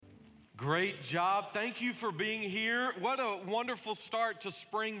Great job. Thank you for being here. What a wonderful start to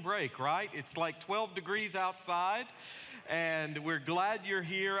spring break, right? It's like 12 degrees outside, and we're glad you're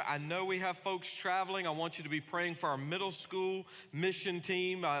here. I know we have folks traveling. I want you to be praying for our middle school mission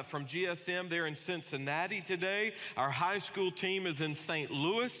team from GSM. They're in Cincinnati today. Our high school team is in St.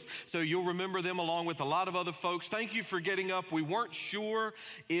 Louis, so you'll remember them along with a lot of other folks. Thank you for getting up. We weren't sure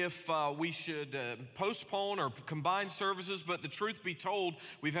if we should postpone or combine services, but the truth be told,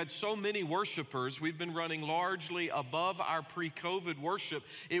 we've had so many worshipers. We've been running largely above our pre-COVID worship.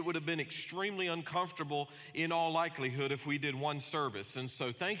 It would have been extremely uncomfortable in all likelihood if we did one service. And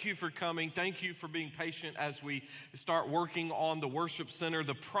so thank you for coming. Thank you for being patient as we start working on the worship center.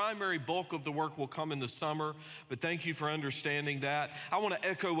 The primary bulk of the work will come in the summer, but thank you for understanding that. I want to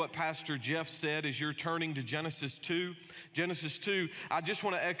echo what Pastor Jeff said as you're turning to Genesis 2. Genesis 2, I just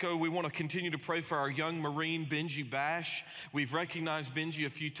want to echo, we want to continue to pray for our young Marine, Benji Bash. We've recognized Benji a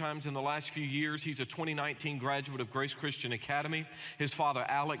few times in the last few years. He's a 2019 graduate of Grace Christian Academy. His father,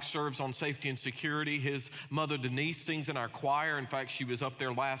 Alex, serves on safety and security. His mother, Denise, sings in our choir. In fact, she was up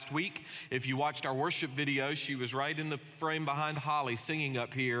there last week. If you watched our worship video, she was right in the frame behind Holly singing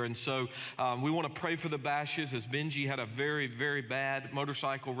up here. And so we want to pray for the Bashes, as Benji had a very, very bad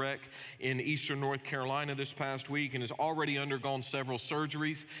motorcycle wreck in eastern North Carolina this past week and has already undergone several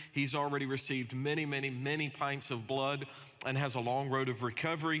surgeries. He's already received many pints of blood and has a long road of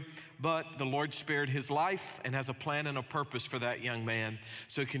recovery, but the Lord spared his life and has a plan and a purpose for that young man.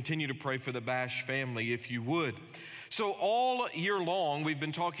 So continue to pray for the Bash family if you would. So all year long, we've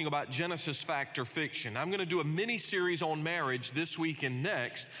been talking about Genesis fact or fiction. I'm gonna do a mini series on marriage this week and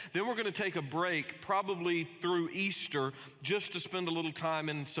next. Then we're gonna take a break probably through Easter just to spend a little time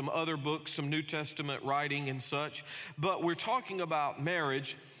in some other books, some New Testament writing and such. But we're talking about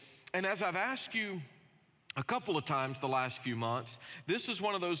marriage. And as I've asked you a couple of times the last few months, this is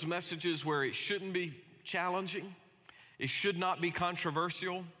one of those messages where it shouldn't be challenging, it should not be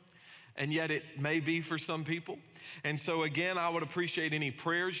controversial, and yet it may be for some people. And so again, I would appreciate any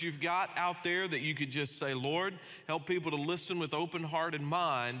prayers you've got out there that you could just say, Lord, help people to listen with open heart and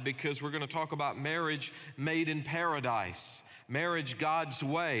mind, because we're going to talk about marriage made in paradise. Marriage God's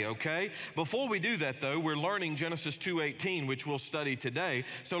way, okay? Before we do that though, we're learning Genesis 2:18, which we'll study today.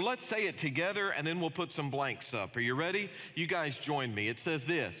 So let's say it together and then we'll put some blanks up. Are you ready? You guys join me. It says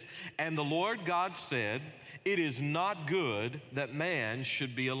this, and the Lord God said, it is not good that man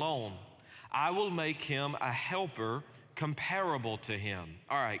should be alone. I will make him a helper comparable to him.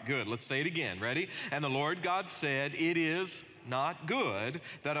 All right, good. Let's say it again. Ready? And the Lord God said, it is not good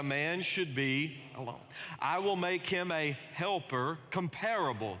that a man should be alone. I will make him a helper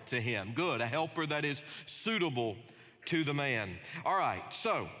comparable to him. Good, a helper that is suitable to the man. All right,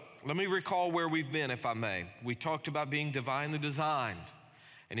 so let me recall where we've been, if I may. We talked about being divinely designed.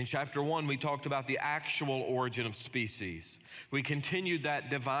 And in chapter 1, we talked about the actual origin of species. We continued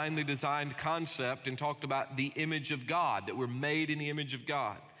that divinely designed concept and talked about the image of God, that we're made in the image of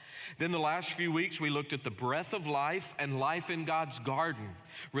God. Then the last few weeks, we looked at the breath of life and life in God's garden.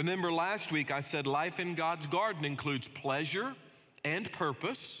 Remember last week, I said life in God's garden includes pleasure and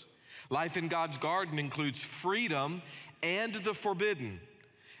purpose. Life in God's garden includes freedom and the forbidden.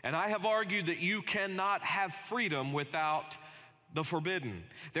 And I have argued that you cannot have freedom without the forbidden.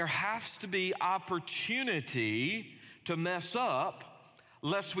 There has to be opportunity to mess up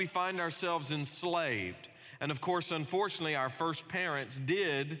lest we find ourselves enslaved. And of course, unfortunately, our first parents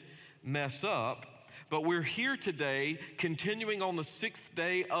did mess up, but we're here today continuing on the 6th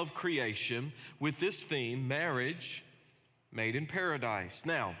day of creation with this theme, marriage made in paradise.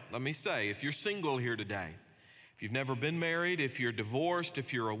 Now, let me say, if you're single here today, if you've never been married, if you're divorced,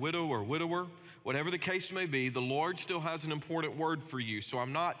 if you're a widow or widower, whatever the case may be, the Lord still has an important word for you. So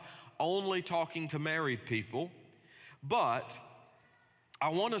I'm not only talking to married people, but I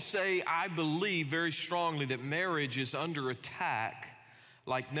want to say I believe very strongly that marriage is under attack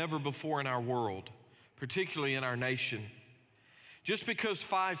like never before in our world, particularly in our nation. Just because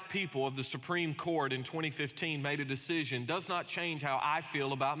 5 people of the Supreme Court in 2015 made a decision does not change how I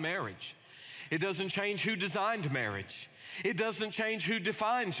feel about marriage. It doesn't change who designed marriage. It doesn't change who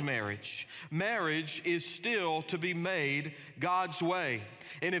defines marriage. Marriage is still to be made God's way.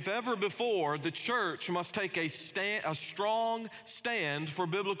 And if ever before, the church must take a strong stand for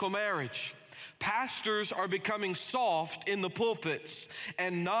biblical marriage. Pastors are becoming soft in the pulpits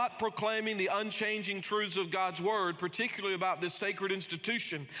and not proclaiming the unchanging truths of God's word, particularly about this sacred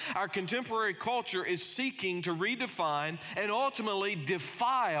institution. Our contemporary culture is seeking to redefine and ultimately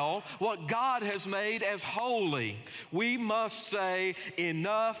defile what God has made as holy. We must say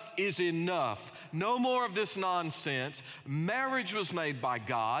enough is enough. No more of this nonsense. Marriage was made by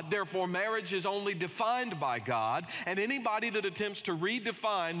God, therefore marriage is only defined by God, and anybody that attempts to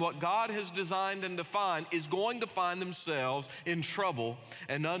redefine what God has designed and defined is going to find themselves in trouble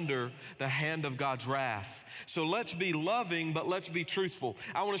and under the hand of God's wrath. So let's be loving, but let's be truthful.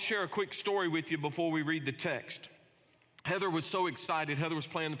 I want to share a quick story with you before we read the text. Heather was so excited. Heather was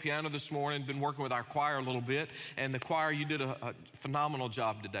playing the piano this morning, been working with our choir a little bit, and the choir, you did a phenomenal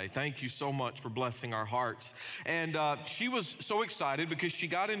job today. Thank you so much for blessing our hearts. And she was so excited because she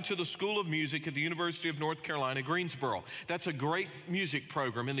got into the School of Music at the University of North Carolina, Greensboro. That's a great music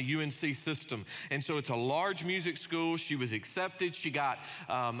program in the UNC system. And so it's a large music school. She was accepted. She got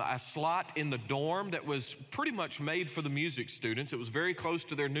a slot in the dorm that was pretty much made for the music students. It was very close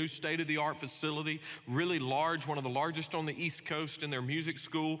to their new state-of-the-art facility, really large, one of the largest on the East Coast in their music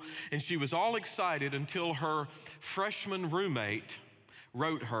school. And she was all excited until her freshman roommate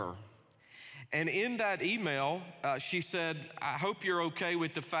wrote her. And in that email, she said, I hope you're okay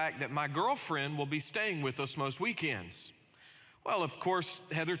with the fact that my girlfriend will be staying with us most weekends. Well, of course,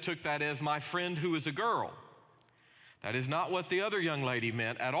 Heather took that as my friend who is a girl. That is not what the other young lady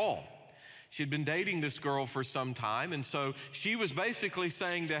meant at all. She'd been dating this girl for some time, and so she was basically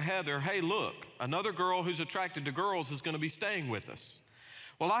saying to Heather, hey, look, another girl who's attracted to girls is going to be staying with us.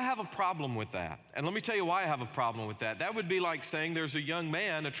 Well, I have a problem with that, and let me tell you why I have a problem with that. That would be like saying there's a young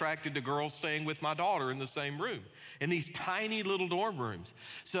man attracted to girls staying with my daughter in the same room, in these tiny little dorm rooms.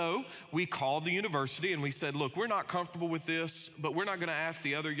 So we called the university and we said, look, we're not comfortable with this, but we're not going to ask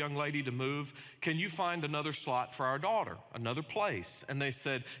the other young lady to move. Can you find another slot for our daughter, another place? And they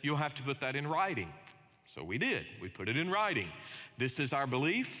said, you'll have to put that in writing. So we did. We put it in writing. This is our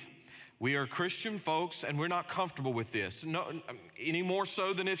belief. We are Christian folks, and we're not comfortable with this. No, any more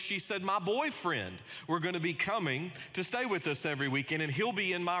so than if she said, my boyfriend, we're going to be coming to stay with us every weekend, and he'll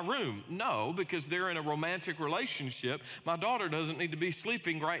be in my room. No, because they're in a romantic relationship. My daughter doesn't need to be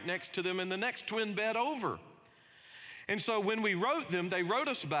sleeping right next to them in the next twin bed over. And so when we wrote them, they wrote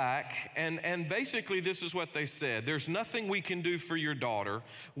us back, and basically this is what they said. There's nothing we can do for your daughter.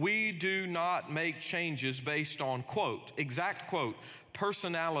 We do not make changes based on, quote, exact quote,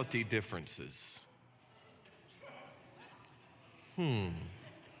 personality differences.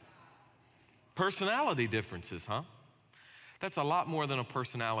 Personality differences, huh? That's a lot more than a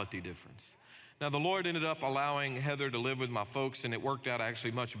personality difference. Now, the Lord ended up allowing Heather to live with my folks, and it worked out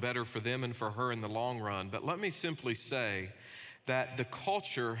actually much better for them and for her in the long run. But let me simply say that the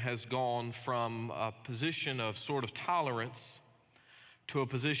culture has gone from a position of sort of tolerance to a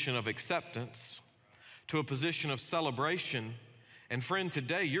position of acceptance to a position of celebration. And friend,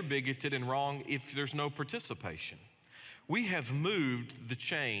 today you're bigoted and wrong if there's no participation. We have moved the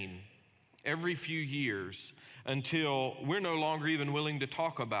chain every few years until we're no longer even willing to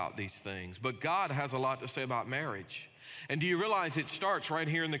talk about these things. But God has a lot to say about marriage. And do you realize it starts right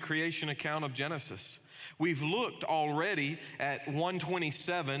here in the creation account of Genesis? We've looked already at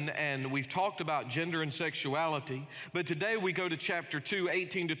 127 and we've talked about gender and sexuality, but today we go to chapter 2,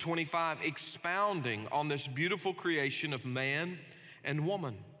 18 to 25, expounding on this beautiful creation of man and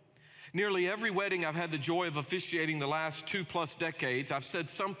woman. Nearly every wedding I've had the joy of officiating the last 2+ decades, I've said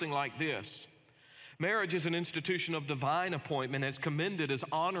something like this: marriage is an institution of divine appointment, as commended as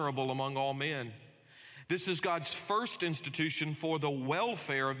honorable among all men. This is God's first institution for the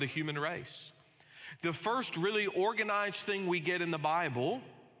welfare of the human race. The first really organized thing we get in the Bible,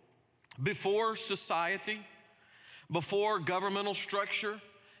 before society, before governmental structure,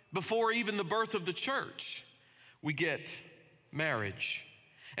 before even the birth of the church, we get marriage.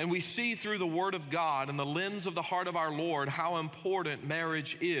 And we see through the Word of God and the lens of the heart of our Lord how important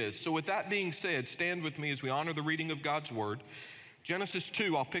marriage is. So with that being said, stand with me as we honor the reading of God's Word. Genesis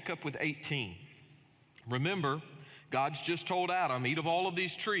 2, I'll pick up with 18. Remember, God's just told Adam, eat of all of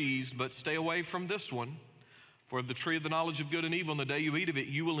these trees, but stay away from this one. For of the tree of the knowledge of good and evil, in the day you eat of it,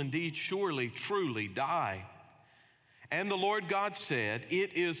 you will indeed surely, truly die. And the Lord God said,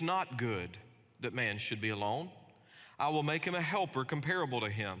 it is not good that man should be alone. I will make him a helper comparable to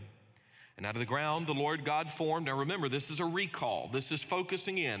him. And out of the ground the Lord God formed. Now remember, this is a recall. This is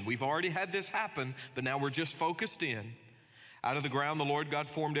focusing in. We've already had this happen, but now we're just focused in. Out of the ground the Lord God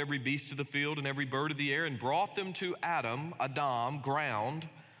formed every beast of the field and every bird of the air and brought them to Adam, ground,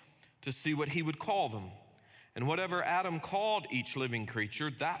 to see what he would call them. And whatever Adam called each living creature,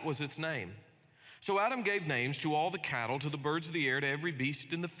 that was its name. So Adam gave names to all the cattle, to the birds of the air, to every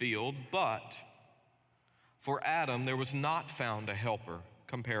beast in the field, but for Adam there was not found a helper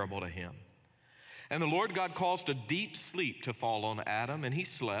comparable to him. And the Lord God caused a deep sleep to fall on Adam, and he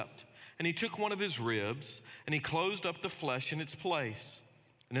slept. And he took one of his ribs, and he closed up the flesh in its place.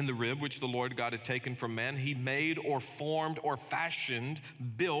 And in the rib which the Lord God had taken from man, he made or formed or fashioned,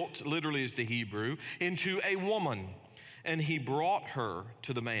 built, literally is the Hebrew, into a woman. And he brought her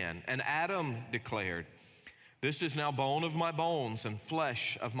to the man. And Adam declared, "This is now bone of my bones and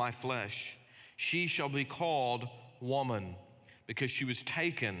flesh of my flesh. She shall be called woman, because she was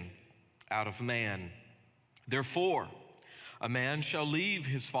taken out of man. Therefore, a man shall leave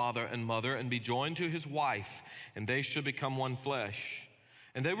his father and mother and be joined to his wife, and they shall become one flesh.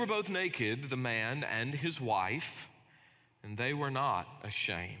 And they were both naked, the man and his wife, and they were not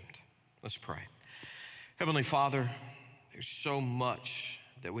ashamed." Let's pray. Heavenly Father, there's so much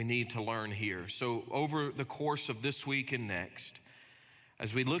that we need to learn here. So over the course of this week and next,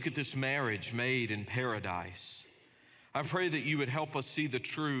 as we look at this marriage made in paradise, I pray that you would help us see the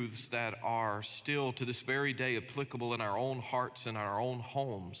truths that are still to this very day applicable in our own hearts and our own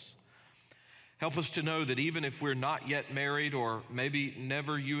homes. Help us to know that even if we're not yet married, or maybe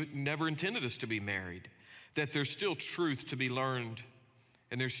you never intended us to be married, that there's still truth to be learned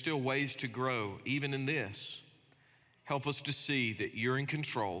and there's still ways to grow even in this. Help us to see that you're in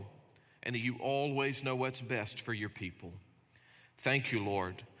control and that you always know what's best for your people. Thank you,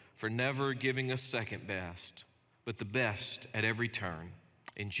 Lord, for never giving us second best, but the best at every turn.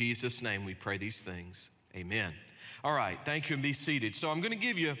 In Jesus' name we pray these things. Amen. All right, thank you, and be seated. So I'm going to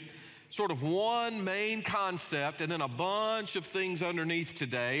give you sort of one main concept and then a bunch of things underneath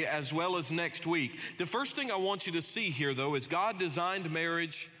today, as well as next week. The first thing I want you to see here, though, is God designed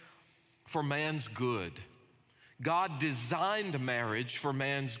marriage for man's good. God designed marriage for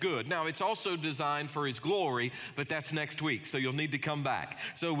man's good. Now, it's also designed for his glory, but that's next week, so you'll need to come back.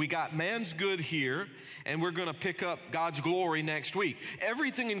 So we got man's good here, and we're going to pick up God's glory next week.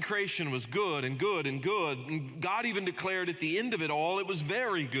 Everything in creation was good and good and good, and God even declared at the end of it all, it was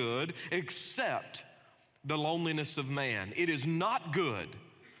very good, except the loneliness of man. It is not good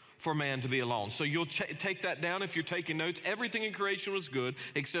for man to be alone. So you'll take that down if you're taking notes. Everything in creation was good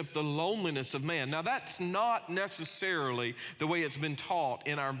except the loneliness of man. Now, that's not necessarily the way it's been taught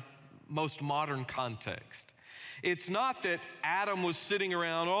in our most modern context. It's not that Adam was sitting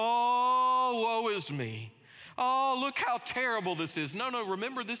around, "Oh, woe is me. Oh, look how terrible this is." No,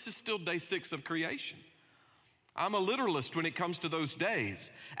 remember, this is still day 6 of creation. I'm a literalist when it comes to those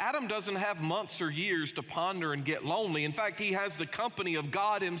days. Adam doesn't have months or years to ponder and get lonely. In fact, he has the company of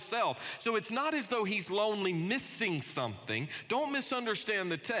God himself. So it's not as though he's lonely missing something. Don't misunderstand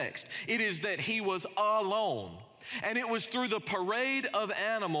the text. It is that he was alone. And it was through the parade of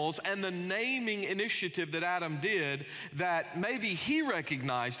animals and the naming initiative that Adam did that maybe he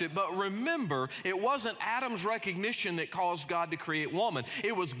recognized it. But remember, it wasn't Adam's recognition that caused God to create woman.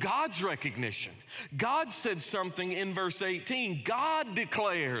 It was God's recognition. God said something in verse 18. God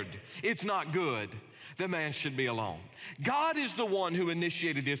declared it's not good that man should be alone. God is the one who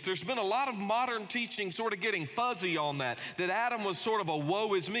initiated this. There's been a lot of modern teaching sort of getting fuzzy on that Adam was sort of a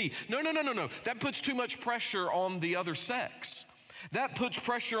woe is me. No. That puts too much pressure on the other sex. That puts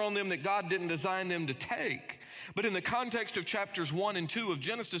pressure on them that God didn't design them to take. But in the context of chapters 1 and 2 of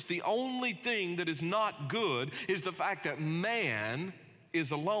Genesis, the only thing that is not good is the fact that man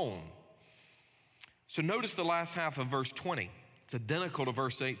is alone. So notice the last half of verse 20. It's identical to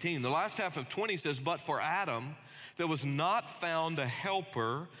verse 18. The last half of 20 says, "But for Adam, there was not found a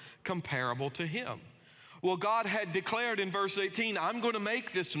helper comparable to him." Well, God had declared in verse 18, "I'm going to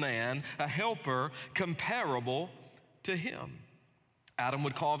make this man a helper comparable to him." Adam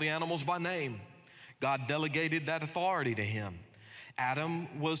would call the animals by name. God delegated that authority to him.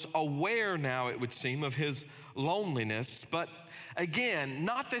 Adam was aware now, it would seem, of his loneliness, but again,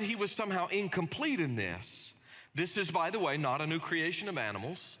 not that he was somehow incomplete in this. This is, by the way, not a new creation of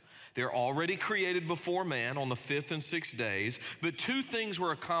animals. They're already created before man on the 5th and 6th days, but 2 things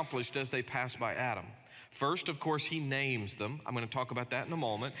were accomplished as they passed by Adam. First, of course, he names them. I'm going to talk about that in a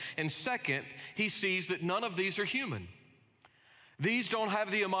moment. And second, he sees that none of these are human. These don't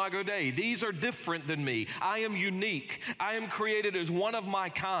have the imago Dei. These are different than me. I am unique. I am created as one of my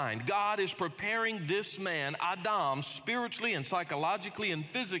kind. God is preparing this man, Adam, spiritually and psychologically and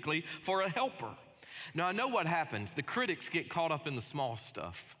physically for a helper. Now, I know what happens. The critics get caught up in the small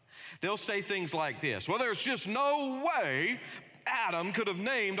stuff. They'll say things like this: "Well, there's just no way Adam could have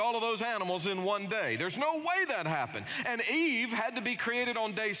named all of those animals in one day. There's no way that happened. And Eve had to be created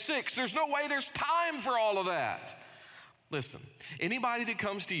on day 6. There's no way there's time for all of that." Listen, anybody that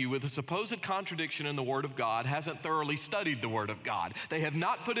comes to you with a supposed contradiction in the Word of God hasn't thoroughly studied the Word of God. They have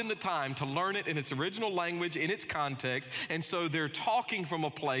not put in the time to learn it in its original language, in its context, and so they're talking from a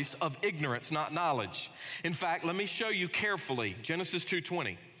place of ignorance, not knowledge. In fact, let me show you carefully. Genesis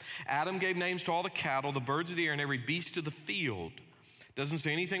 2:20. Adam gave names to all the cattle, the birds of the air, and every beast of the field. Doesn't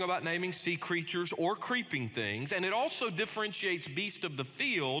say anything about naming sea creatures or creeping things, and it also differentiates beast of the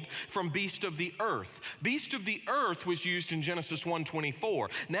field from beast of the earth. Beast of the earth was used in Genesis 1:24.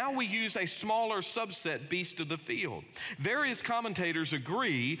 Now we use a smaller subset, beast of the field. Various commentators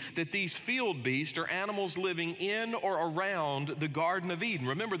agree that these field beasts are animals living in or around the Garden of Eden.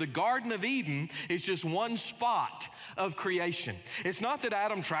 Remember, the Garden of Eden is just one spot of creation. It's not that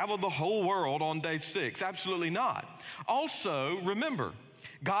Adam traveled the whole world on day 6. Absolutely not. Also, remember,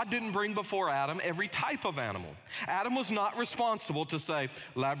 God didn't bring before Adam every type of animal. Adam was not responsible to say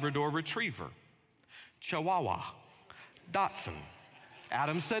Labrador Retriever, Chihuahua, Dachshund.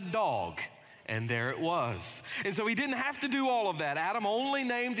 Adam said dog, and there it was. And so he didn't have to do all of that. Adam only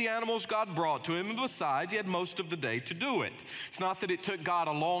named the animals God brought to him, and besides, he had most of the day to do it. It's not that it took God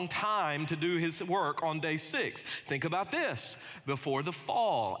a long time to do his work on day 6. Think about this. Before the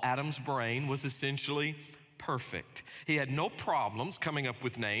fall, Adam's brain was essentially perfect. He had no problems coming up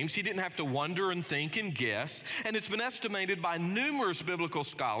with names. He didn't have to wonder and think and guess. And it's been estimated by numerous biblical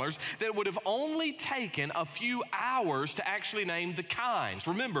scholars that it would have only taken a few hours to actually name the kinds.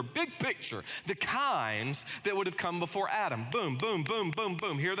 Remember, big picture, the kinds that would have come before Adam. Boom, boom, boom, boom,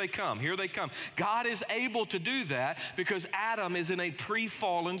 boom. Here they come, here they come. God is able to do that because Adam is in a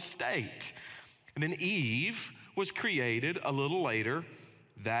pre-fallen state. And then Eve was created a little later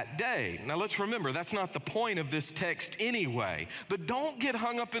that day. Now let's remember, that's not the point of this text anyway, but don't get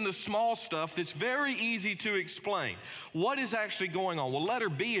hung up in the small stuff that's very easy to explain. What is actually going on? Well, letter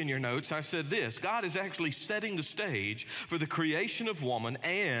B in your notes, I said this: God is actually setting the stage for the creation of woman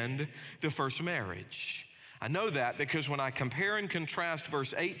and the first marriage. I know that because when I compare and contrast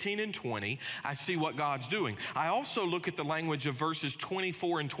verse 18 and 20, I see what God's doing. I also look at the language of verses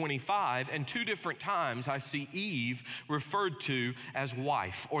 24 and 25, and 2 different times I see Eve referred to as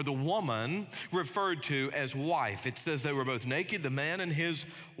wife, or the woman referred to as wife. It says they were both naked, the man and his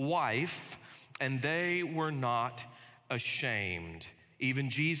wife, and they were not ashamed.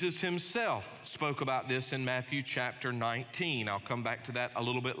 Even Jesus himself spoke about this in Matthew chapter 19. I'll come back to that a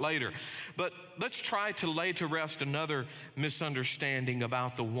little bit later. But let's try to lay to rest another misunderstanding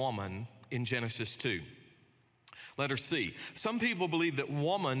about the woman in Genesis 2. Letter C. Some people believe that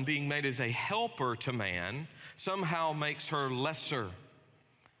woman being made as a helper to man somehow makes her lesser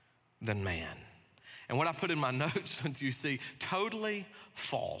than man. And what I put in my notes, you see, totally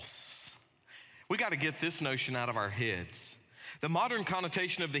false. We got to get this notion out of our heads. The modern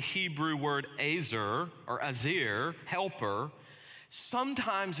connotation of the Hebrew word azer or azir, helper,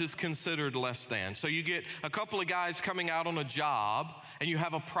 sometimes is considered less than. So you get a couple of guys coming out on a job and you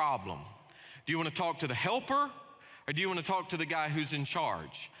have a problem. Do you want to talk to the helper or do you want to talk to the guy who's in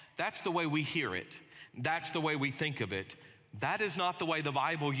charge? That's the way we hear it. That's the way we think of it. That is not the way the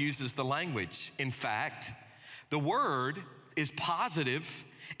Bible uses the language. In fact, the word is positive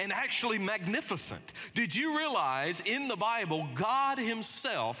and actually magnificent. Did you realize in the Bible, God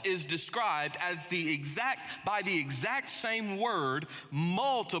himself is described as by the exact same word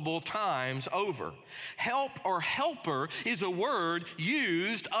multiple times over? Help or helper is a word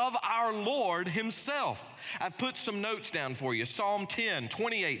used of our Lord himself. I've put some notes down for you. Psalm 10,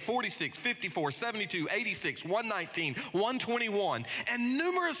 28, 46, 54, 72, 86, 119, 121, and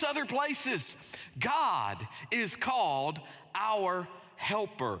numerous other places. God is called our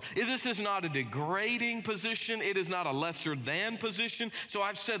helper. This is not a degrading position. It is not a lesser than position. So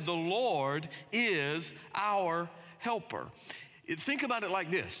I've said the Lord is our helper. Think about it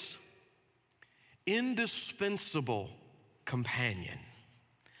like this: indispensable companion,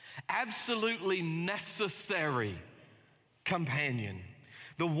 absolutely necessary companion.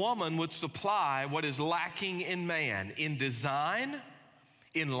 The woman would supply what is lacking in man in design,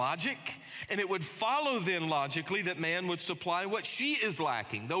 in logic, and it would follow then logically that man would supply what she is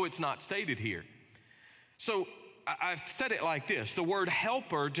lacking, though it's not stated here. So I've said it like this: the word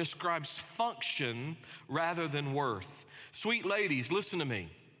helper describes function rather than worth. Sweet ladies, listen to me.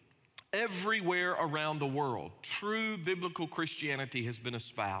 Everywhere around the world, true biblical Christianity has been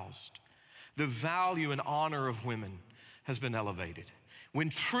espoused. The value and honor of women has been elevated. When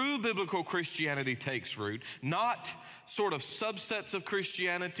true biblical Christianity takes root, not sort of subsets of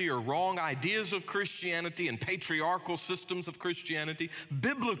Christianity or wrong ideas of Christianity and patriarchal systems of Christianity,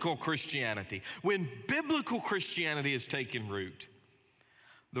 biblical Christianity. When biblical Christianity is taking root,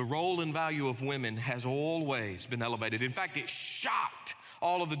 The role and value of women has always been elevated. In fact, it shocked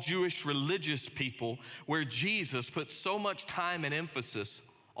all of the Jewish religious people where Jesus put so much time and emphasis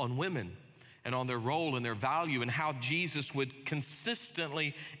on women and on their role and their value and how Jesus would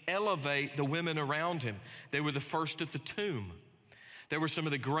consistently elevate the women around him. They were the first at the tomb. They were some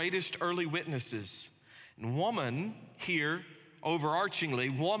of the greatest early witnesses. And woman here,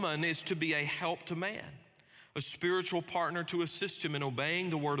 overarchingly, woman is to be a help to man, a spiritual partner to assist him in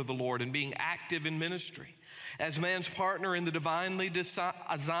obeying the word of the Lord and being active in ministry, as man's partner in the divinely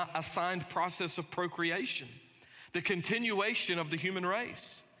assigned process of procreation, the continuation of the human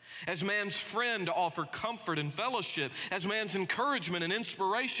race, as man's friend to offer comfort and fellowship, as man's encouragement and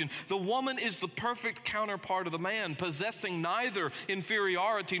inspiration. The woman is the perfect counterpart of the man, possessing neither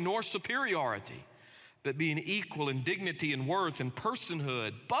inferiority nor superiority, but being equal in dignity and worth and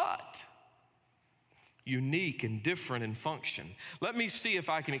personhood, but unique and different in function. Let me see if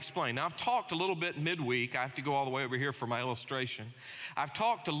I can explain. Now, I've talked a little bit midweek. I have to go all the way over here for my illustration. I've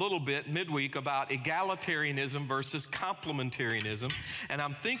talked a little bit midweek about egalitarianism versus complementarianism, and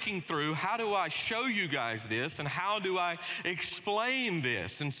I'm thinking through how do I show you guys this and how do I explain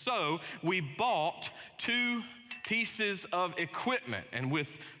this? And so we bought two pieces of equipment, and with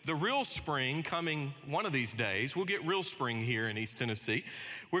the Real Spring coming one of these days, we'll get Real Spring here in East Tennessee.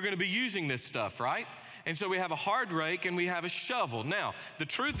 We're going to be using this stuff, right? And so we have a hard rake and we have a shovel. Now, the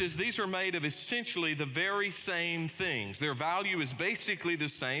truth is these are made of essentially the very same things. Their value is basically the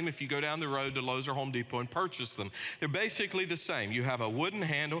same if you go down the road to Lowe's or Home Depot and purchase them. They're basically the same. You have a wooden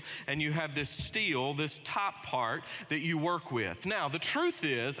handle and you have this steel, this top part that you work with. Now, the truth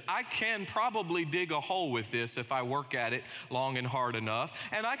is I can probably dig a hole with this if I work at it long and hard enough,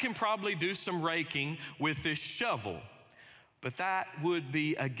 and I can probably do some raking with this shovel, but that would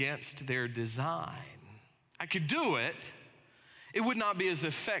be against their design. I could do it, it would not be as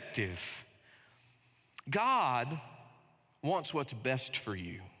effective. God wants what's best for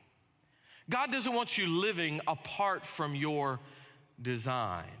you. God doesn't want you living apart from your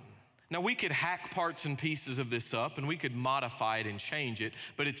design. Now, we could hack parts and pieces of this up and we could modify it and change it,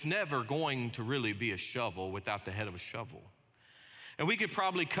 but it's never going to really be a shovel without the head of a shovel. And we could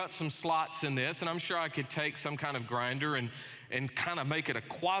probably cut some slots in this, and I'm sure I could take some kind of grinder and kind of make it a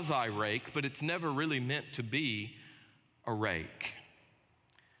quasi-rake, but it's never really meant to be a rake.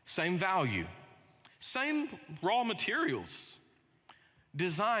 Same value, same raw materials,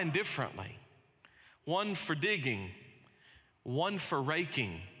 designed differently. One for digging, one for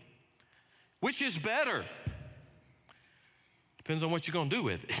raking. Which is better? Depends on what you're gonna do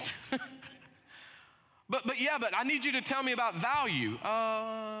with it. But I need you to tell me about value.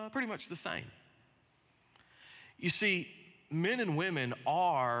 Pretty much the same. You see, men and women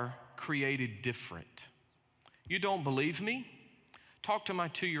are created different. You don't believe me? Talk to my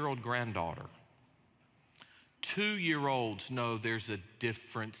 2-year-old granddaughter. 2-year-olds know there's a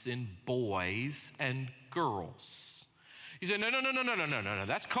difference in boys and girls. You say, no,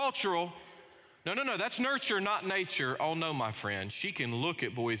 that's cultural. No, that's nurture, not nature. Oh no, my friend, she can look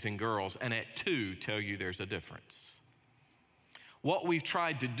at boys and girls and at 2 tell you there's a difference. What we've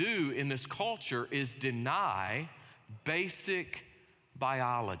tried to do in this culture is deny basic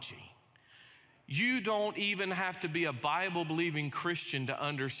biology. You don't even have to be a Bible-believing Christian to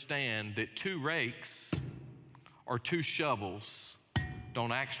understand that 2 rakes or 2 shovels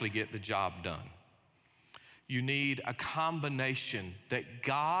don't actually get the job done. You need a combination that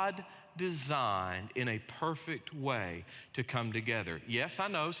God designed in a perfect way to come together. Yes, I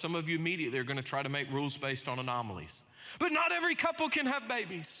know some of you immediately are going to try to make rules based on anomalies, but not every couple can have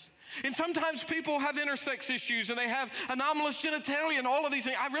babies. And sometimes people have intersex issues and they have anomalous genitalia and all of these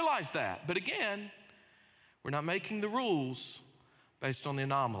things. I realize that. But again, we're not making the rules based on the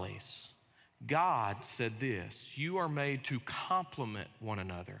anomalies. God said this: you are made to complement one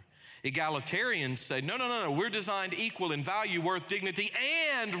another. Egalitarians say, no, we're designed equal in value, worth, dignity,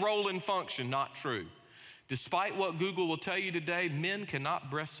 and role and function. Not true. Despite what Google will tell you today, men cannot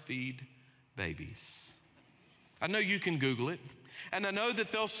breastfeed babies. I know you can Google it, and I know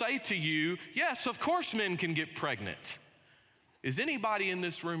that they'll say to you, yes, of course men can get pregnant. Is anybody in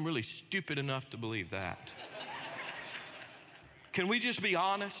this room really stupid enough to believe that? Can we just be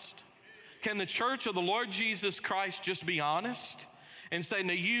honest? Can the church of the Lord Jesus Christ just be honest and say,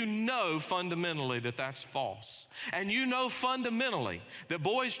 now you know fundamentally that that's false. And you know fundamentally that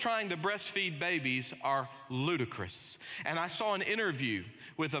boys trying to breastfeed babies are ludicrous. And I saw an interview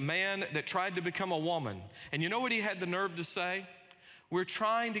with a man that tried to become a woman. And you know what he had the nerve to say? We're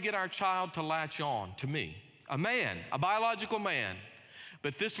trying to get our child to latch on to me. A man, a biological man.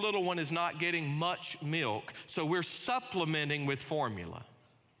 But this little one is not getting much milk, so we're supplementing with formula.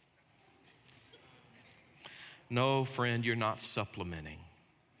 No, friend, you're not supplementing.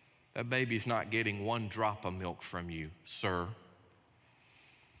 That baby's not getting one drop of milk from you, sir.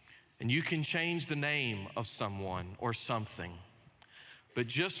 And you can change the name of someone or something, but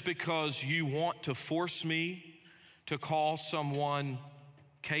just because you want to force me to call someone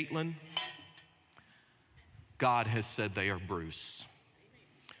Caitlin, God has said they are Bruce.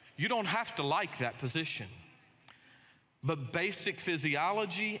 You don't have to like that position, but basic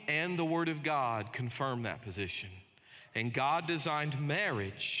physiology and the Word of God confirm that position. And God designed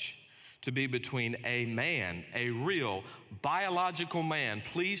marriage to be between a man, a real biological man.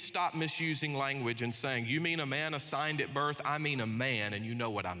 Please stop misusing language and saying, you mean a man assigned at birth? I mean a man, and you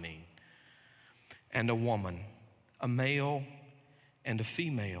know what I mean. And a woman, a male and a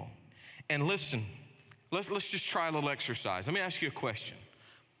female. And listen, let's just try a little exercise. Let me ask you a question.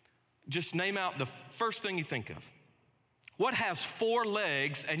 Just name out the first thing you think of. What has 4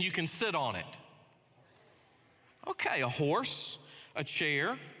 legs and you can sit on it? Okay, a horse, a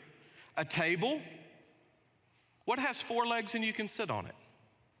chair, a table. What has 4 legs and you can sit on it?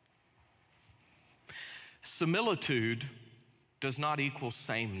 Similitude does not equal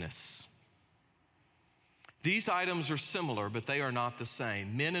sameness. These items are similar, but they are not the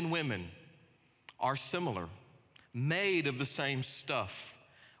same. Men and women are similar, made of the same stuff.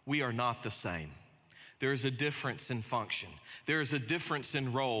 We are not the same. There is a difference in function. There is a difference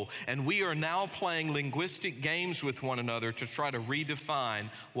in role. And we are now playing linguistic games with one another to try to redefine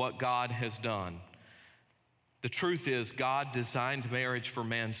what God has done. The truth is, God designed marriage for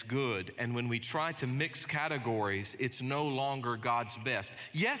man's good. And when we try to mix categories, it's no longer God's best.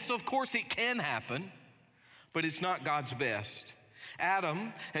 Yes, of course, it can happen, but it's not God's best.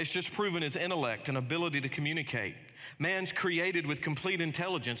 Adam has just proven his intellect and ability to communicate. Man's created with complete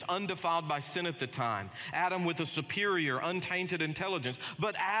intelligence, undefiled by sin at the time. Adam with a superior, untainted intelligence.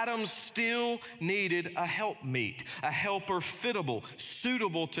 But Adam still needed a helpmeet, a helper fittable,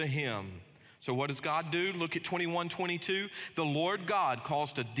 suitable to him. So what does God do? Look at 21:22. The Lord God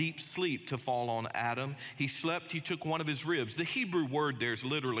caused a deep sleep to fall on Adam. He slept, he took one of his ribs. The Hebrew word there is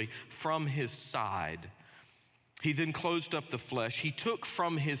literally from his side. He then closed up the flesh. He took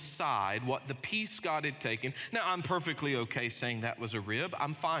from his side what the piece God had taken. Now, I'm perfectly okay saying that was a rib.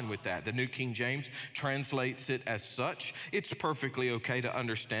 I'm fine with that. The New King James translates it as such. It's perfectly okay to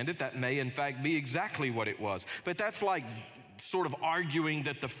understand it. That may, in fact, be exactly what it was. But that's like sort of arguing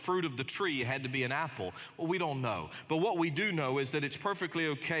that the fruit of the tree had to be an apple. Well, we don't know. But what we do know is that it's perfectly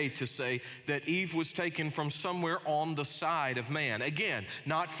okay to say that Eve was taken from somewhere on the side of man. Again,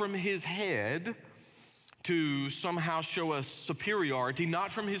 not from his head to somehow show us superiority,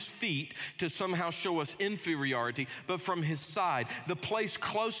 not from his feet to somehow show us inferiority, but from his side, the place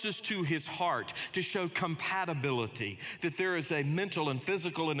closest to his heart, to show compatibility, that there is a mental and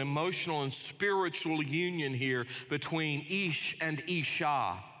physical and emotional and spiritual union here between Ish and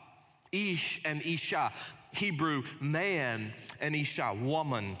Isha. Ish and Isha. Hebrew, man, and Isha,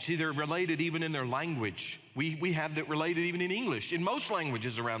 woman. See, they're related even in their language. We have that related even in English, in most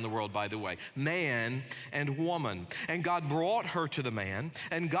languages around the world, by the way. Man and woman. And God brought her to the man,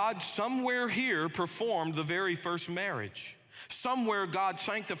 and God somewhere here performed the very first marriage. Somewhere God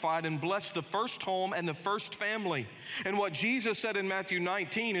sanctified and blessed the first home and the first family. And what Jesus said in Matthew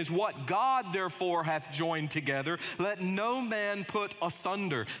 19 is, what God therefore hath joined together, let no man put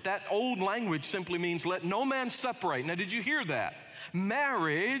asunder. That old language simply means let no man separate. Now, did you hear that?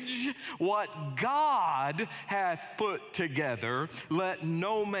 Marriage, what God hath put together, let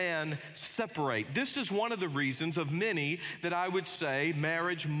no man separate. This is one of the reasons of many that I would say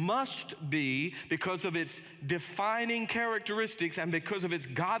marriage must be, because of its defining characteristics and because of its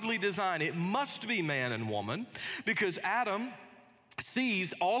godly design, it must be man and woman, because Adam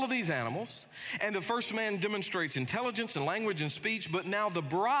sees all of these animals, and the first man demonstrates intelligence and language and speech, but now the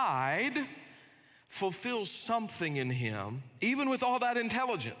bride fulfills something in him, even with all that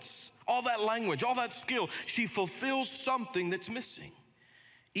intelligence, all that language, all that skill, she fulfills something that's missing.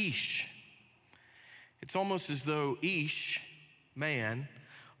 Ish. It's almost as though Ish, man,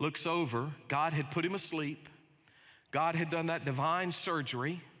 looks over. God had put him asleep. God had done that divine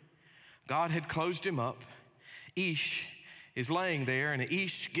surgery. God had closed him up. Ish is laying there, and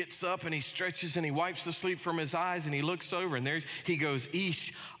Ish gets up and he stretches and he wipes the sleep from his eyes, and he looks over and he goes,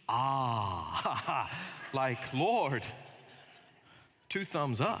 Ish, like, Lord, 2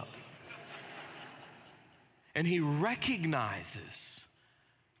 thumbs up. And he recognizes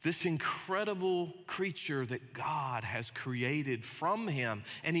this incredible creature that God has created from him.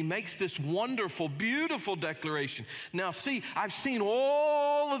 And he makes this wonderful, beautiful declaration. Now, see, I've seen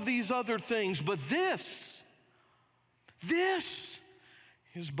all of these other things, but this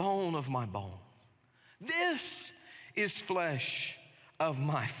is bone of my bone. This is flesh of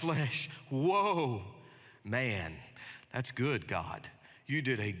my flesh. Whoa, man, that's good, God. You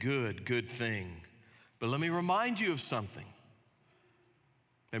did a good thing. But let me remind you of something.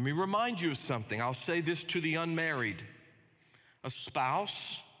 I'll say this to the unmarried. A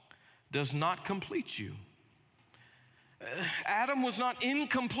spouse does not complete you. Adam was not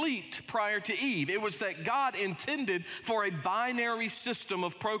incomplete prior to Eve. It was that God intended for a binary system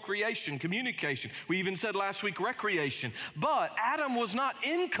of procreation, communication. We even said last week recreation. But Adam was not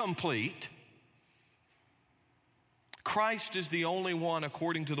incomplete. Christ is the only one,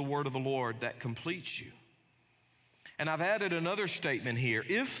 according to the word of the Lord, that completes you. And I've added another statement here.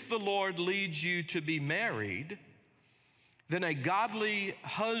 If the Lord leads you to be married, then a godly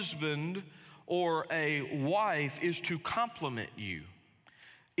husband or a wife is to complement you.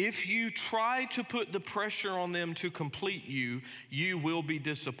 If you try to put the pressure on them to complete you, you will be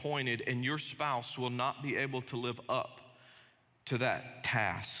disappointed and your spouse will not be able to live up to that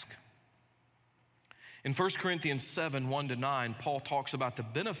task. In 1 Corinthians 7, 1-9, Paul talks about the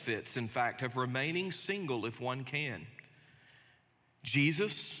benefits, in fact, of remaining single if one can.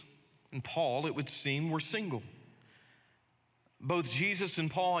 Jesus and Paul, it would seem, were single. Both Jesus and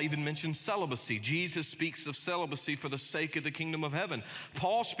Paul even mention celibacy. Jesus speaks of celibacy for the sake of the kingdom of heaven.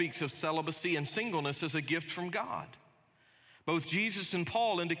 Paul speaks of celibacy and singleness as a gift from God. Both Jesus and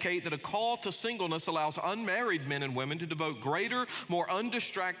Paul indicate that a call to singleness allows unmarried men and women to devote greater, more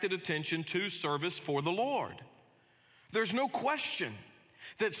undistracted attention to service for the Lord. There's no question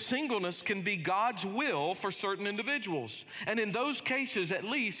that singleness can be God's will for certain individuals. And in those cases, at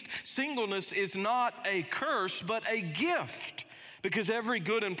least, singleness is not a curse, but a gift. Because every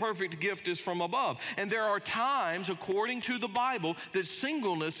good and perfect gift is from above. And there are times, according to the Bible, that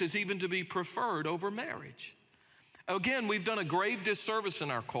singleness is even to be preferred over marriage. Again, we've done a grave disservice in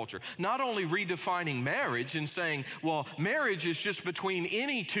our culture, not only redefining marriage and saying, well, marriage is just between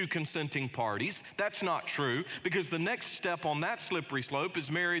any two consenting parties. That's not true, because the next step on that slippery slope is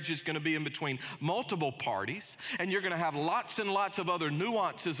marriage is going to be in between multiple parties, and you're going to have lots and lots of other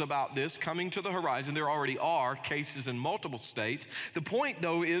nuances about this coming to the horizon. There already are cases in multiple states. The point,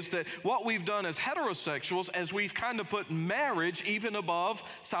 though, is that what we've done as heterosexuals is we've kind of put marriage even above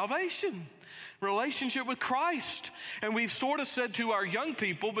salvation. Relationship with Christ. And we've sort of said to our young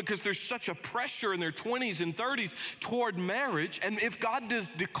people, because there's such a pressure in their 20s and 30s toward marriage, and if God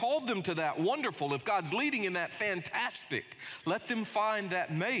called them to that, wonderful. If God's leading in that, fantastic. Let them find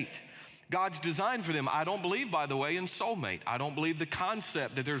that mate God's designed for them. I don't believe, by the way, in soulmate. I don't believe the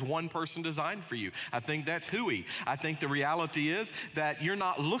concept that there's one person designed for you. I think that's hooey. I think the reality is that you're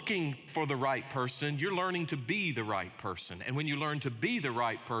not looking for the right person. You're learning to be the right person. And when you learn to be the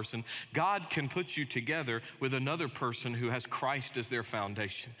right person, God can put you together with another person who has Christ as their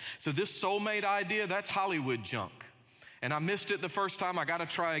foundation. So this soulmate idea, that's Hollywood junk. And I missed it the first time, I gotta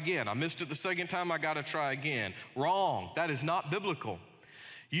try again. I missed it the second time, I gotta try again. Wrong. That is not biblical.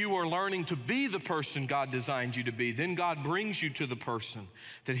 You are learning to be the person God designed you to be. Then God brings you to the person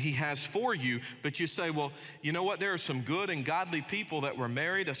that He has for you. But you say, well, you know what? There are some good and godly people that were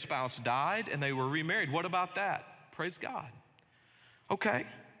married, a spouse died, and they were remarried. What about that? Praise God. Okay.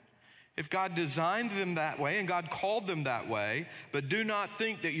 If God designed them that way and God called them that way, but do not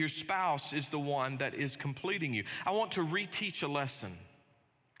think that your spouse is the one that is completing you. I want to reteach a lesson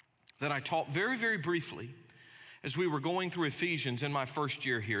that I taught very, very briefly as we were going through Ephesians in my first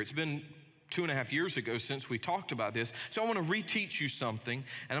year here. It's been 2.5 years ago since we talked about this. So I want to reteach you something,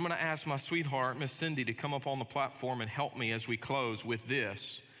 and I'm going to ask my sweetheart, Miss Cindy, to come up on the platform and help me as we close with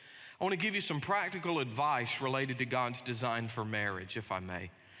this. I want to give you some practical advice related to God's design for marriage, if I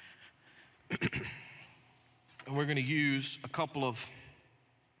may. And we're going to use a couple of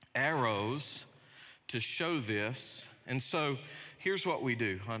arrows to show this. And so here's what we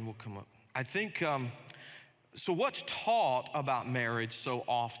do. Hon, we'll come up. I think... So what's taught about marriage so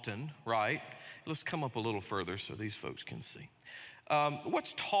often, right? Let's come up a little further so these folks can see.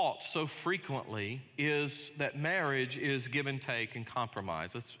 What's taught so frequently is that marriage is give and take and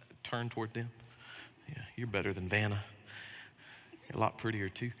compromise. Let's turn toward them. Yeah, you're better than Vanna. You're a lot prettier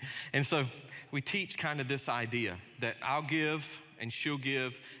too. And so we teach kind of this idea that I'll give and she'll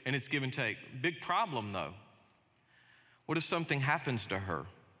give and it's give and take. Big problem though. What if something happens to her?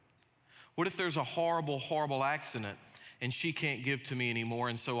 What if there's a horrible, horrible accident and she can't give to me anymore,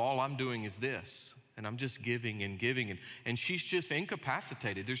 and so all I'm doing is this, and I'm just giving and giving, and she's just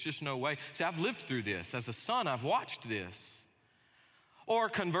incapacitated. There's just no way. See, I've lived through this. As a son, I've watched this. Or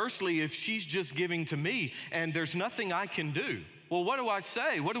conversely, if she's just giving to me and there's nothing I can do, well, what do I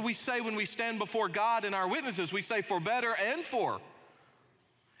say? What do we say when we stand before God and our witnesses? We say for better and for,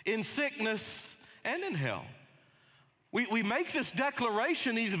 in sickness and in hell. We make this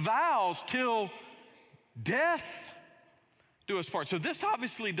declaration, these vows, till death do us part. So this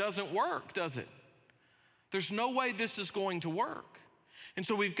obviously doesn't work, does it? There's no way this is going to work. And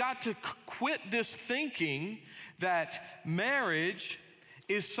so we've got to quit this thinking that marriage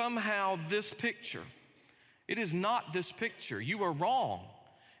is somehow this picture. It is not this picture. You are wrong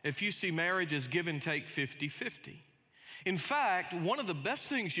if you see marriage as give and take 50-50. In fact, one of the best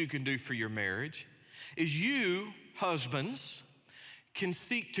things you can do for your marriage is you, husbands, can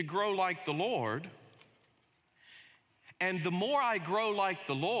seek to grow like the Lord. And the more I grow like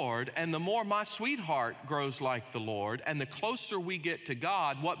the Lord, and the more my sweetheart grows like the Lord, and the closer we get to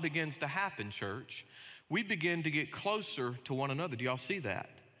God, what begins to happen, church? We begin to get closer to one another. Do y'all see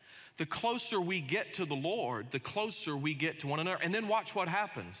that? The closer we get to the Lord, the closer we get to one another. And then watch what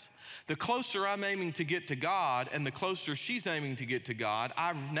happens. The closer I'm aiming to get to God and the closer she's aiming to get to God,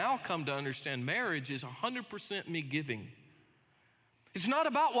 I've now come to understand marriage is 100% me giving. It's not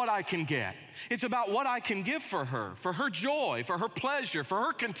about what I can get. It's about what I can give for her joy, for her pleasure, for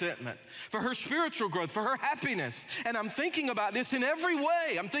her contentment, for her spiritual growth, for her happiness. And I'm thinking about this in every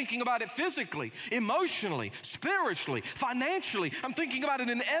way. I'm thinking about it physically, emotionally, spiritually, financially. I'm thinking about it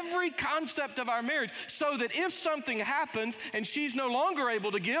in every concept of our marriage so that if something happens and she's no longer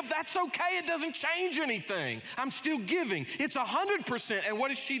able to give, that's okay. It doesn't change anything. I'm still giving. It's 100%. And what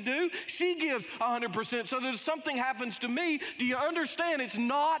does she do? She gives 100%. So that if something happens to me, do you understand? It's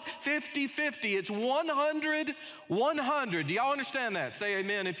not 50-50. It's 100-100. Do y'all understand that? Say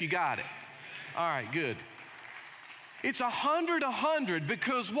amen if you got it. All right, good. It's 100-100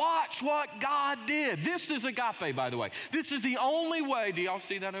 because watch what God did. This is agape, by the way. This is the only way. Do y'all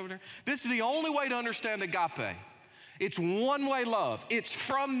see that over there? This is the only way to understand agape. It's one-way love. It's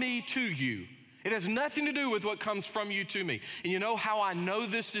from me to you. It has nothing to do with what comes from you to me. And you know how I know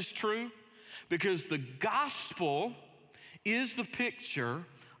this is true? Because the gospel is the picture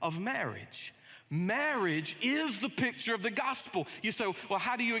of marriage. Marriage is the picture of the gospel. You say, well,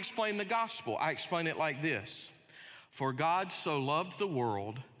 how do you explain the gospel? I explain it like this. For God so loved the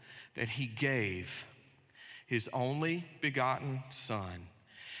world that he gave his only begotten son.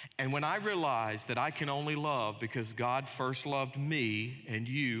 And when I realize that I can only love because God first loved me and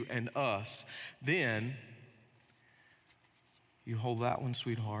you and us, then you hold that one,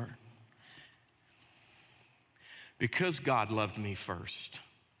 sweetheart. Because God loved me first.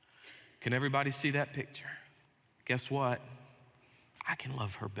 Can everybody see that picture? Guess what? I can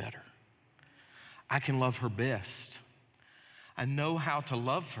love her better. I can love her best. I know how to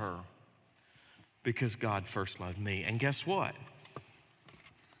love her because God first loved me. And guess what?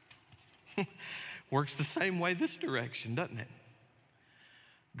 Works the same way this direction, doesn't it?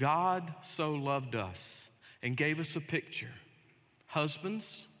 God so loved us and gave us a picture.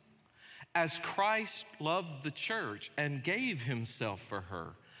 Husbands, as Christ loved the church and gave himself for her,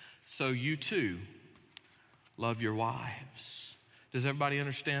 so you too love your wives. Does everybody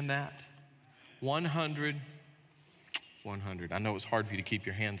understand that? 100. I know it's hard for you to keep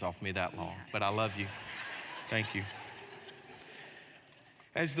your hands off me that long, but I love you. Thank you.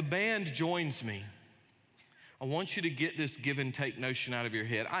 As the band joins me, I want you to get this give and take notion out of your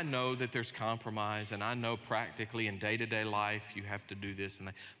head. I know that there's compromise, and I know practically in day-to-day life you have to do this and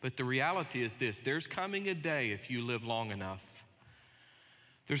that. But the reality is this: there's coming a day, if you live long enough,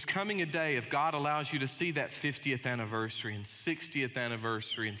 there's coming a day, if God allows you to see that 50th anniversary and 60th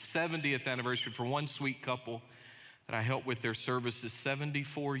anniversary and 70th anniversary for one sweet couple that I helped with their services,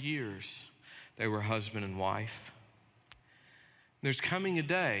 74 years they were husband and wife. There's coming a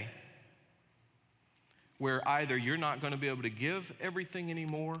day where either you're not going to be able to give everything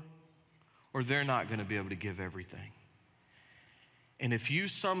anymore or they're not going to be able to give everything. And if you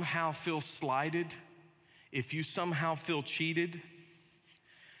somehow feel slighted, if you somehow feel cheated,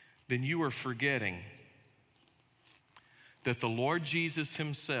 then you are forgetting that the Lord Jesus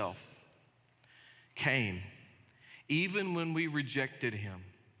himself came even when we rejected him.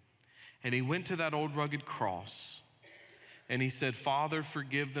 And he went to that old rugged cross and he said, Father,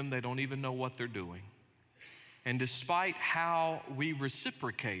 forgive them. They don't even know what they're doing. And despite how we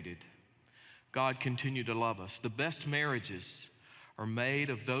reciprocated, God continued to love us. The best marriages are made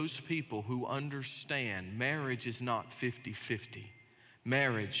of those people who understand marriage is not 50-50.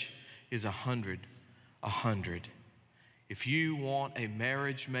 Marriage is 100-100. If you want a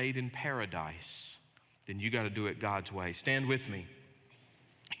marriage made in paradise, then you got to do it God's way. Stand with me.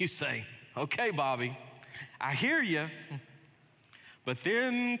 You say, okay, Bobby, I hear you. But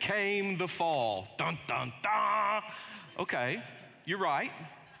then came the fall. Dun, dun, dun. Okay, you're right.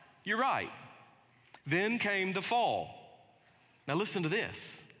 You're right. Then came the fall. Now listen to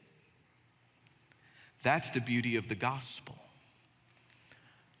this. That's the beauty of the gospel.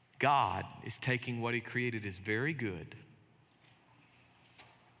 God is taking what he created as very good.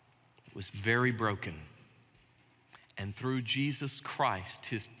 It was very broken. And through Jesus Christ,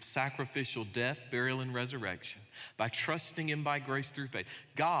 his sacrificial death, burial, and resurrection, by trusting him by grace through faith,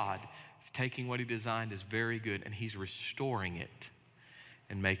 God is taking what he designed as very good and he's restoring it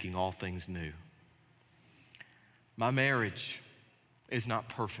and making all things new. My marriage is not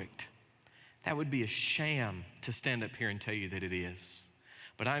perfect. That would be a sham to stand up here and tell you that it is.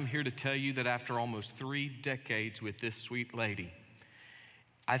 But I'm here to tell you that after almost 3 decades with this sweet lady,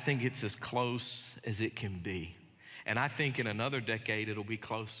 I think it's as close as it can be. And I think in another decade it'll be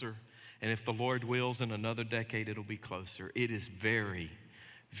closer. And if the Lord wills, in another decade it'll be closer. It is very,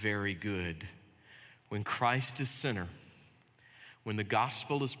 very good. When Christ is center, when the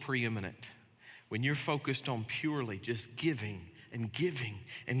gospel is preeminent, when you're focused on purely just giving and giving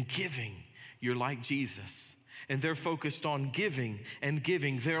and giving, you're like Jesus. And they're focused on giving and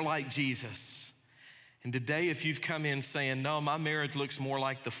giving, they're like Jesus. And today, if you've come in saying, no, my marriage looks more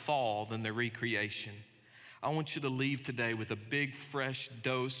like the fall than the recreation, I want you to leave today with a big, fresh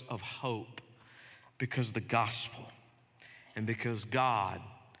dose of hope because of the gospel and because God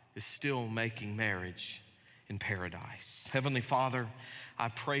is still making marriage in paradise. Heavenly Father, I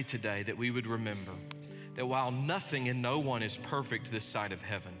pray today that we would remember that while nothing and no one is perfect this side of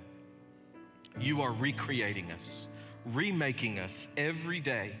heaven, you are recreating us, remaking us every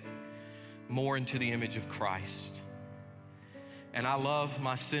day more into the image of Christ. And I love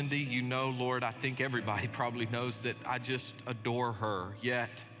my Cindy. You know, Lord, I think everybody probably knows that I just adore her.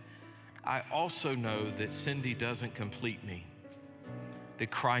 Yet, I also know that Cindy doesn't complete me, that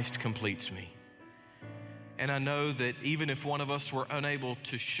Christ completes me. And I know that even if one of us were unable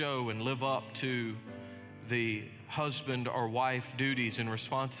to show and live up to the husband or wife duties and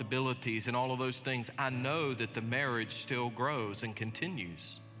responsibilities and all of those things, I know that the marriage still grows and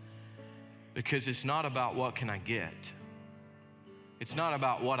continues. Because it's not about what can I get. It's not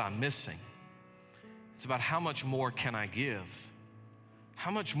about what I'm missing. It's about how much more can I give?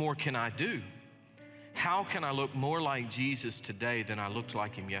 How much more can I do? How can I look more like Jesus today than I looked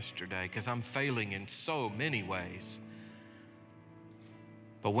like him yesterday? Because I'm failing in so many ways.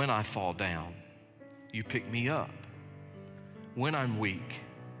 But when I fall down, you pick me up. When I'm weak,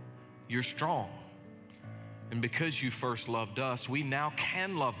 you're strong. And because you first loved us, we now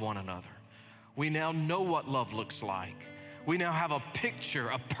can love one another. We now know what love looks like. We now have a picture,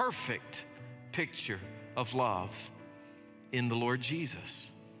 a perfect picture of love in the Lord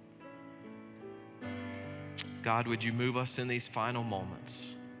Jesus. God, would you move us in these final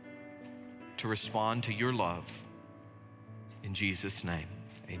moments to respond to your love? In Jesus' name,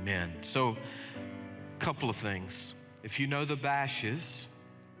 amen. So, a couple of things. If you know the Bashes,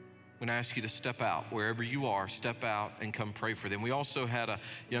 I'm going to ask you to step out. Wherever you are, step out and come pray for them. We also had a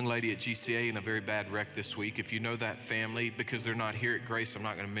young lady at GCA in a very bad wreck this week. If you know that family, because they're not here at Grace, I'm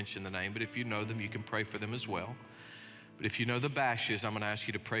not going to mention the name, but if you know them, you can pray for them as well. But if you know the Bashes, I'm going to ask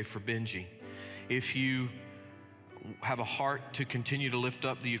you to pray for Benji. If you have a heart to continue to lift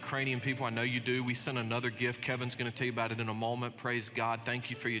up the Ukrainian people, I know you do. We sent another gift. Kevin's going to tell you about it in a moment. Praise God.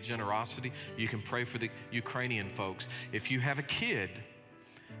 Thank you for your generosity. You can pray for the Ukrainian folks. If you have a kid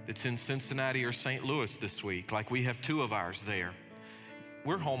that's in Cincinnati or St. Louis this week, like we have 2 of ours there,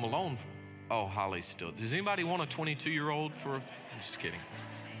 we're home alone. Oh, Holly's still. Does anybody want a 22-year-old for I'm just kidding.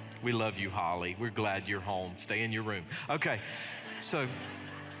 We love you, Holly. We're glad you're home. Stay in your room. Okay, so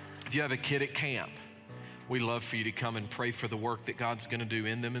if you have a kid at camp, we love for you to come and pray for the work that God's going to do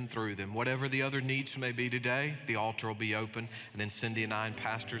in them and through them. Whatever the other needs may be today, the altar will be open, and then Cindy and I and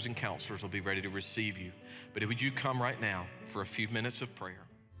pastors and counselors will be ready to receive you. But would you come right now for a few minutes of prayer?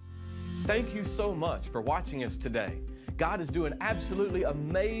 Thank you so much for watching us today. God is doing absolutely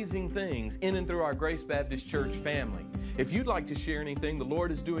amazing things in and through our Grace Baptist Church family. If you'd like to share anything the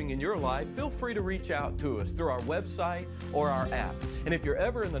Lord is doing in your life, feel free to reach out to us through our website or our app. And if you're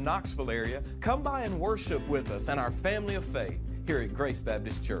ever in the Knoxville area, come by and worship with us and our family of faith here at Grace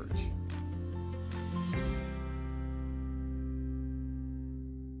Baptist Church.